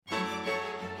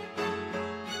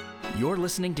You're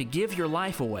listening to Give Your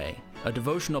Life Away, a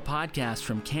devotional podcast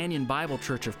from Canyon Bible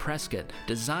Church of Prescott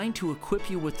designed to equip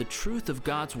you with the truth of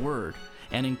God's Word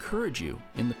and encourage you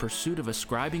in the pursuit of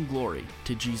ascribing glory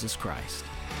to Jesus Christ.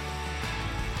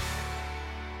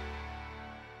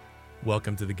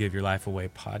 Welcome to the Give Your Life Away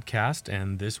podcast,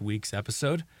 and this week's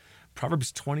episode,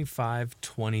 Proverbs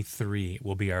 25:23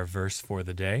 will be our verse for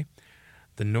the day.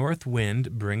 The north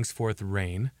wind brings forth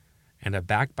rain, and a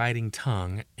backbiting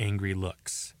tongue angry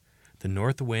looks. The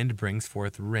north wind brings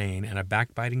forth rain, and a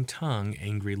backbiting tongue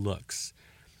angry looks.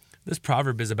 This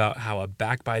proverb is about how a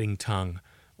backbiting tongue,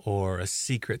 or a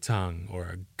secret tongue, or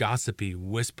a gossipy,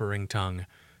 whispering tongue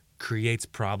creates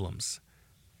problems.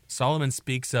 Solomon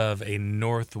speaks of a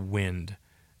north wind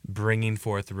bringing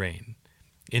forth rain.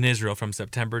 In Israel, from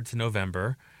September to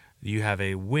November, you have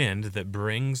a wind that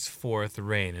brings forth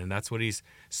rain, and that's what he's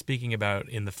speaking about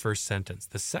in the first sentence.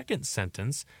 The second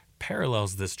sentence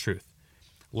parallels this truth.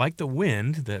 Like the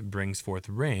wind that brings forth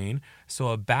rain, so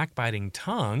a backbiting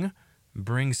tongue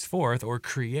brings forth or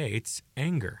creates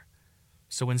anger.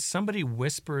 So when somebody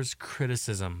whispers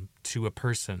criticism to a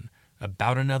person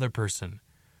about another person,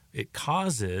 it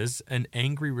causes an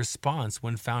angry response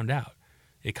when found out.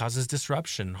 It causes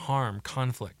disruption, harm,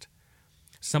 conflict.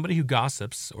 Somebody who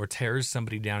gossips or tears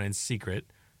somebody down in secret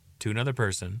to another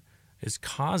person is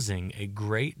causing a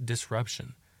great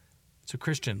disruption. So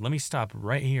Christian, let me stop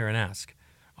right here and ask,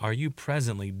 are you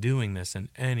presently doing this in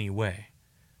any way?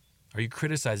 Are you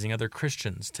criticizing other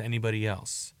Christians to anybody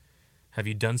else? Have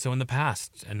you done so in the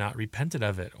past and not repented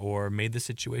of it or made the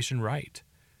situation right?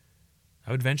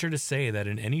 I would venture to say that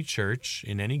in any church,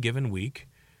 in any given week,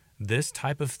 this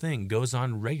type of thing goes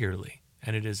on regularly,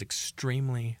 and it is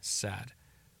extremely sad.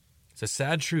 It's a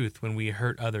sad truth when we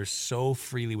hurt others so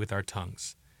freely with our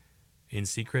tongues, in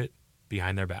secret,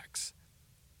 behind their backs.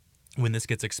 When this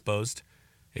gets exposed,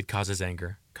 it causes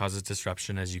anger, causes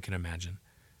disruption, as you can imagine.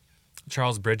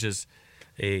 Charles Bridges,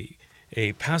 a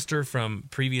pastor from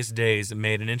previous days,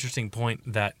 made an interesting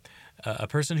point that a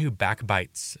person who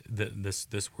backbites,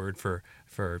 this word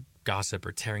for gossip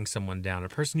or tearing someone down, a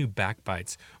person who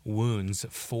backbites wounds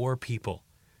four people.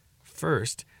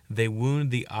 First, they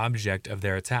wound the object of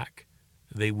their attack.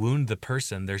 They wound the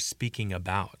person they're speaking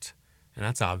about, and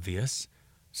that's obvious.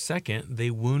 Second,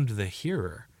 they wound the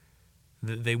hearer.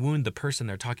 They wound the person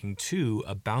they're talking to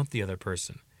about the other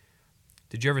person.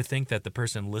 Did you ever think that the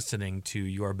person listening to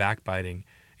your backbiting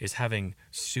is having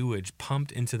sewage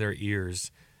pumped into their ears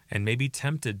and may be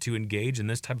tempted to engage in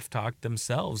this type of talk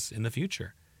themselves in the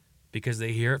future because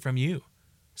they hear it from you?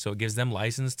 So it gives them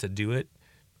license to do it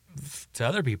to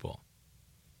other people.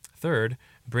 Third,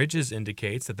 Bridges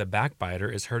indicates that the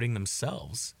backbiter is hurting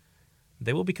themselves.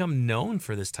 They will become known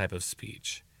for this type of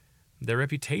speech. Their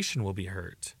reputation will be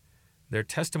hurt. Their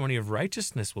testimony of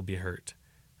righteousness will be hurt.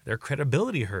 Their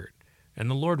credibility hurt. And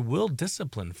the Lord will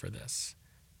discipline for this.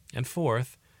 And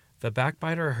fourth, the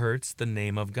backbiter hurts the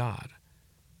name of God.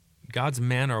 God's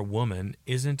man or woman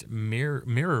isn't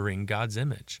mirroring God's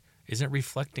image, isn't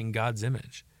reflecting God's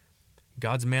image.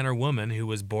 God's man or woman who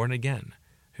was born again,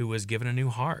 who was given a new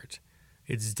heart,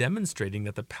 it's demonstrating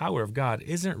that the power of God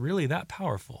isn't really that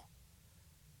powerful.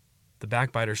 The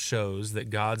backbiter shows that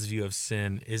God's view of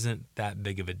sin isn't that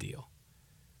big of a deal.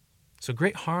 So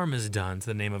great harm is done to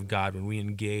the name of God when we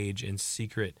engage in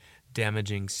secret,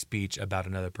 damaging speech about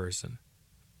another person.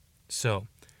 So,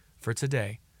 for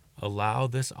today, allow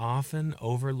this often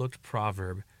overlooked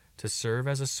proverb to serve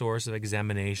as a source of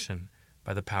examination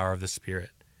by the power of the Spirit.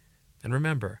 And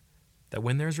remember that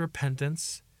when there's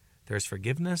repentance, there's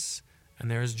forgiveness,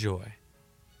 and there is joy.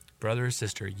 Brother or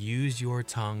sister, use your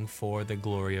tongue for the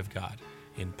glory of God,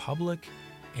 in public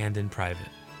and in private.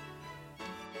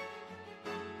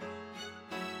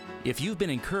 If you've been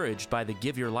encouraged by the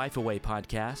Give Your Life Away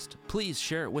podcast, please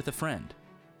share it with a friend.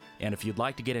 And if you'd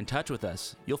like to get in touch with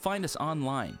us, you'll find us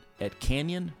online at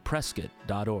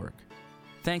canyonprescott.org.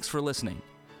 Thanks for listening.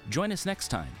 Join us next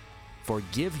time for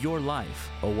Give Your Life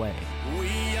Away.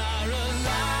 We are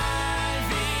alive.